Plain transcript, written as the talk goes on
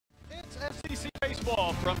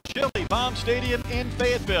baseball from chilly Baum Stadium in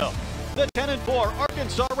Fayetteville. The 10-4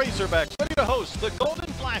 Arkansas Razorbacks ready to host the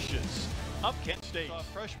Golden Flashes of Kent State.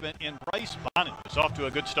 Freshman in Bryce Bonnet is off to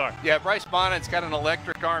a good start. Yeah, Bryce Bonnet's got an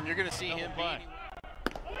electric arm. You're going to see him play.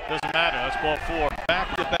 Doesn't matter. That's ball 4.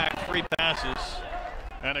 Back-to-back 3 passes.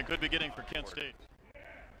 And a good beginning for Kent State.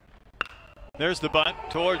 There's the bunt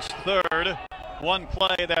towards third. One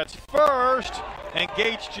play, that's first. And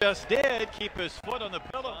Gates just did keep his foot on the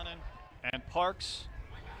pillow. And Parks.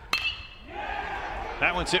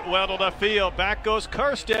 That one's hit well to left field. Back goes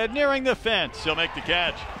Kerstead nearing the fence. He'll make the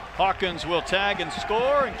catch. Hawkins will tag and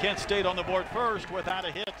score, and Kent State on the board first without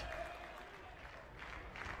a hit.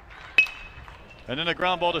 And then a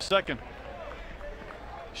ground ball to second.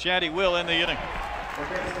 Shaddy will end the inning.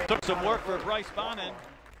 Took some work for Bryce Bonnet.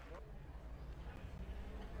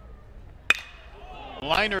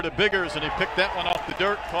 Liner to Biggers, and he picked that one off the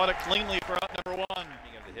dirt, caught it cleanly for out number 1. Of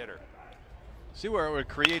the hitter. See where it would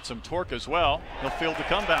create some torque as well. He'll field the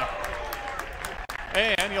comeback.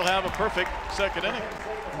 And you'll have a perfect second inning.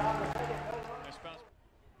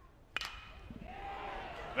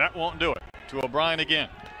 That won't do it. To O'Brien again.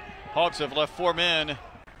 Hogs have left 4 men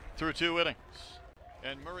through 2 innings.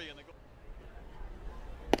 And Murray in the goal.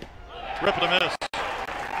 Rip and a miss.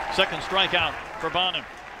 Second strikeout for Bonham.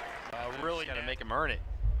 Really got to make him earn it.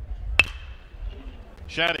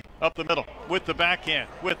 Shaddy up the middle with the backhand.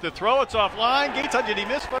 With the throw, it's offline. Gates, did he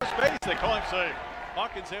miss first base? They call him safe.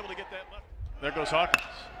 Hawkins able to get that left. There goes Hawkins.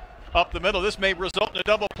 Up the middle. This may result in a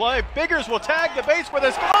double play. Biggers will tag the base with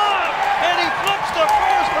his glove. And he flips to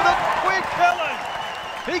first for the quick killing.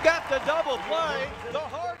 He got the double play the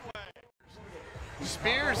hard way.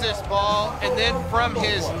 Spears this ball, and then from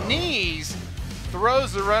his knees,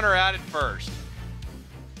 throws the runner out at first.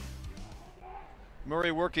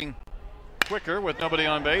 Murray working quicker with nobody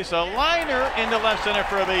on base. A liner into left center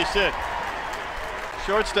for a base hit.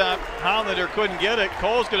 Shortstop Hollander couldn't get it.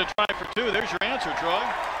 Cole's going to try for 2. There's your answer, Troy.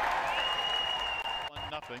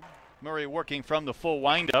 1-0. Murray working from the full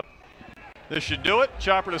windup. This should do it.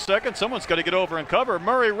 Chopper to second. Someone's got to get over and cover.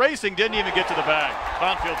 Murray racing, didn't even get to the bag.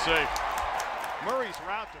 Bonfield safe. Murray's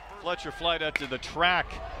route to first. Fletcher flight out to the track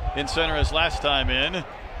in center his last time in.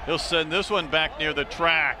 He'll send this one back near the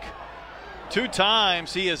track. 2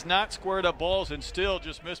 times he has not squared up balls and still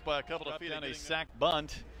just missed by a couple of feet on a sack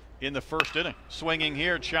bunt in the first inning. Swinging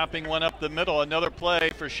here, chopping one up the middle. Another play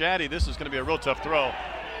for Shaddy. This is going to be a real tough throw.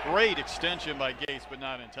 Great extension by Gates, but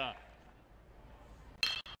not in time.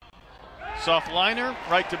 Soft liner,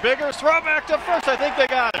 right to Biggers. Throw back to first. I think they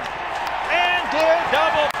got him. And did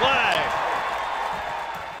double play.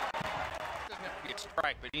 Doesn't have to be a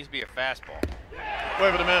strike, but it needs to be a fastball.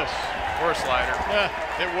 Wave and a miss. Or a slider.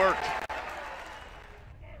 Yeah, it worked.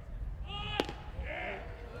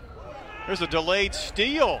 There's a delayed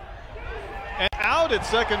steal. And out at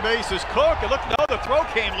second base is Cook. And look, no, the throw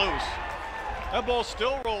came loose. That ball's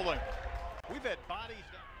still rolling. We've had bodies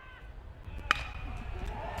down.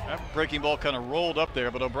 That breaking ball kind of rolled up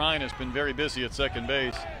there, but O'Brien has been very busy at second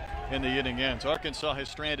base in the inning ends. Arkansas has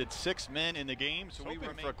stranded 6 men in the game, so we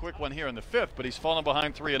remain for a quick one here in the 5th, but he's fallen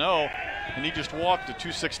behind 3-0, and he just walked a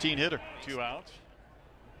 .216 hitter. 2 outs.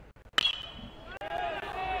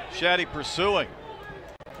 Shaddy pursuing.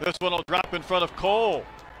 This one will drop in front of Cole.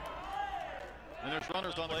 And there's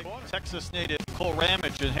runners on the corner. Texas native Cole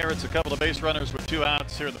Ramage inherits a couple of base runners with 2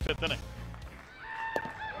 outs here in the 5th inning.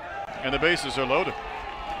 And the bases are loaded.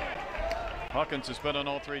 Hawkins has been on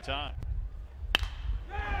all 3 times.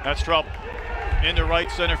 That's trouble. Into right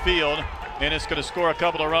center field, and it's going to score a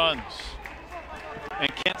couple of runs.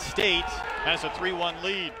 And Kent State has a 3-1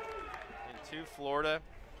 lead. Into Florida.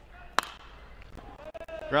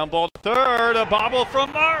 Ground ball to third, a bobble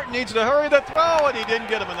from Martin. Needs to hurry the throw, and he didn't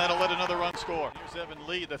get him, and that'll let another run score. 7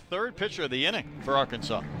 lead, the 3rd pitcher of the inning for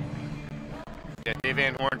Arkansas. Yeah, Dave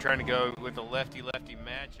Van Horn trying to go with a lefty-lefty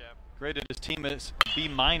matchup. Graded his team as B-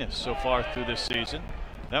 so far through this season.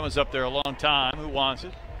 That was up there a long time. Who wants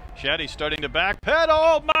it? Shaddy starting to backpedal.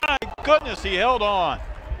 Oh my goodness, he held on.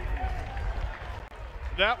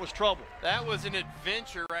 That was trouble. That was an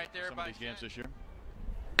adventure right there. Some of these games this year.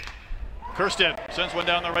 Kerstead sends one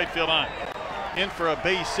down the right field line. In for a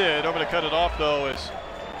base hit. Over to cut it off, though, is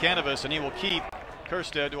Canavas, and he will keep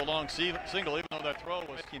Kerstead to a long single, even though that throw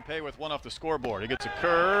was Pay with 1 off the scoreboard. He gets a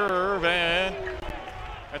curve, and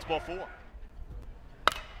that's ball 4.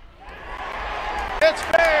 It's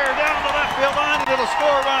fair down the left field line, and it'll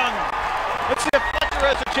score a run. Let's see if Fletcher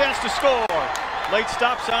has a chance to score. Late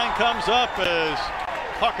stop sign comes up as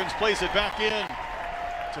Hawkins plays it back in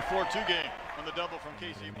to 4-2 game. On the double from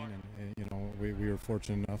Casey. And, you know, we were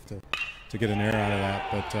fortunate enough to get an error out of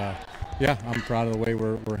that, but Yeah, I'm proud of the way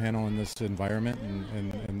we're handling this environment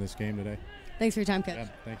and this game today. Thanks for your time, Coach. Yeah,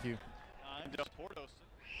 thank you.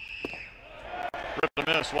 Rip and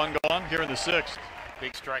miss, one gone here in the 6th.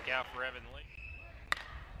 Big strikeout for Evan Lee.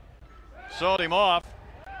 Sawed him off.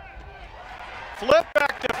 Flip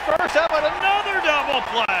back to first. How about another double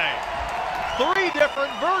play? 3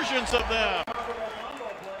 different versions of them.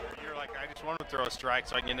 You're like, I just want to throw a strike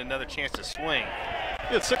so I can get another chance to swing.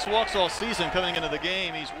 He had 6 walks all season coming into the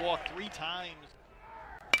game. He's walked 3 times.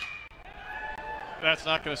 That's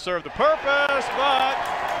not going to serve the purpose, but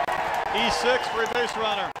he's 6 for a base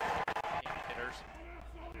runner.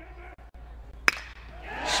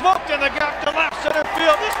 Smoked in the gap to left center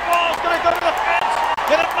field. This ball's going to go to the fence,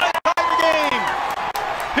 and it might tie the game.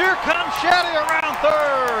 Here comes Shaddy around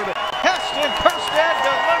third. Heston Kerstead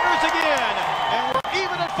delivers again, and we're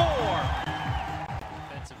even at 4.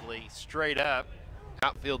 Defensively, straight up.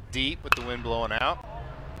 Outfield deep with the wind blowing out.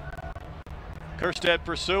 Kerstead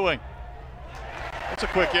pursuing. That's a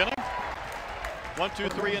quick inning. 1, 2,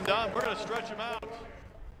 3, and done. We're going to stretch him out.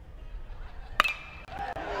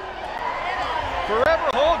 Forever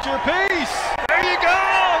hold your peace. There you go.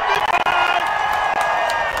 Goodbye.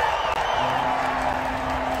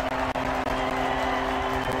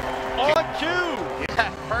 On cue. Yeah,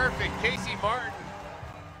 perfect. Casey Martin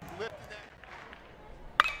lifted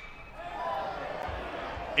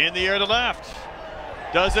that. In the air to left.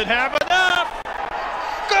 Does it have enough?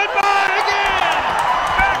 Goodbye again.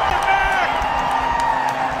 Back to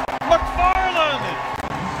back.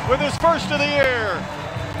 McFarland with his first of the year.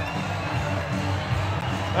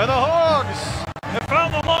 And the Hogs have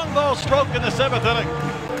found the long ball stroke in the 7th inning.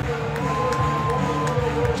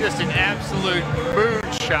 Just an absolute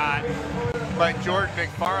moonshot by Jordan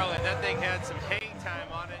McFarland. That thing had some hang time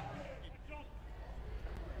on it.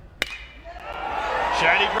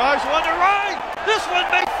 Shaddy drives one to right. This one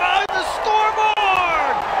may find the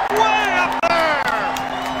scoreboard. Way up there.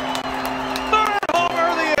 3rd homer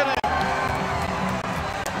of the inning.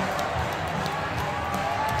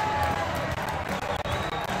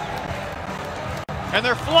 And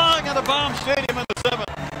they're flying out of Baum Stadium in the 7th.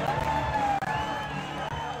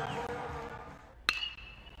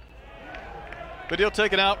 But he'll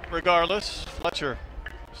take it out regardless. Fletcher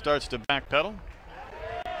starts to backpedal.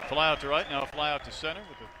 Fly out to right, now fly out to center.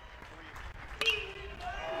 With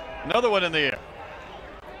another one in the air.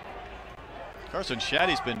 Carson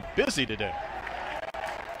Shaddy's been busy today.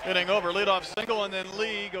 Hitting over, leadoff single, and then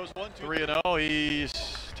Lee goes 1-2-3-0. He's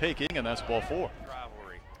taking, and that's ball 4.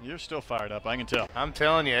 You're still fired up, I can tell. I'm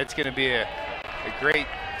telling you, it's going to be a great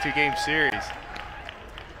 2-game series. I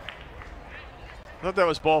thought that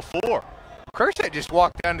was ball 4. Kerstead just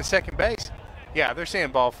walked down to second base. Yeah, they're saying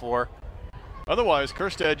ball 4. Otherwise,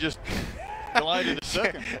 Kerstead just glided to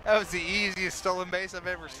second. That was the easiest stolen base I've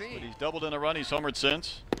ever seen. But he's doubled in a run. He's homered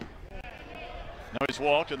since. Now he's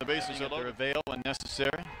walked, and the bases are loaded. Avail when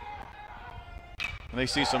necessary. And they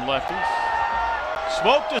see some lefties.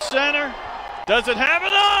 Smoke to center. Does it have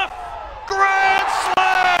enough? Grand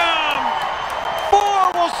slam! 4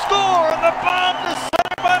 will score, and the bomb to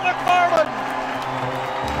center by McFarland.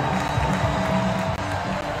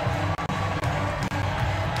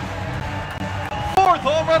 Fourth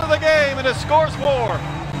home run of the game, and it scores 4.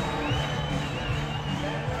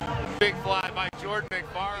 Big fly by Jordan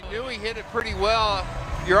McFarland. Knew he hit it pretty well.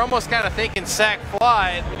 You're almost kind of thinking sac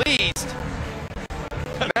fly at least.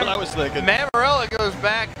 That's what I was thinking. Mamarella goes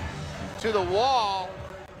back to the wall.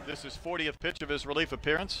 This is 40th pitch of his relief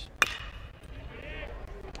appearance.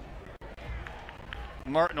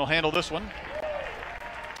 Martin will handle this one.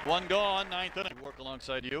 1 gone, 9th inning. Work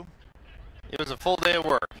alongside you. It was a full day of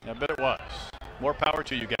work. I bet it was. More power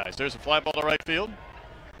to you guys. There's a fly ball to right field.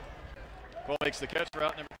 Cole makes the catch for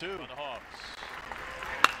out number 2 on the Hogs.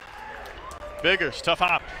 Biggers, tough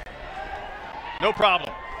hop. No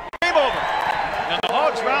problem. Game over. And the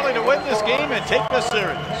Hogs rally to win this game and take this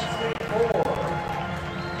series.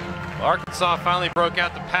 Arkansas finally broke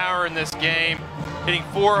out the power in this game, hitting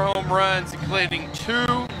 4 home runs, including 2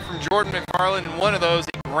 from Jordan McFarland, and one of those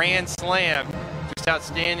a grand slam. Just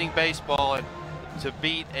outstanding baseball and to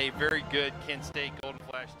beat a very good Kent State Golden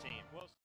Flash team.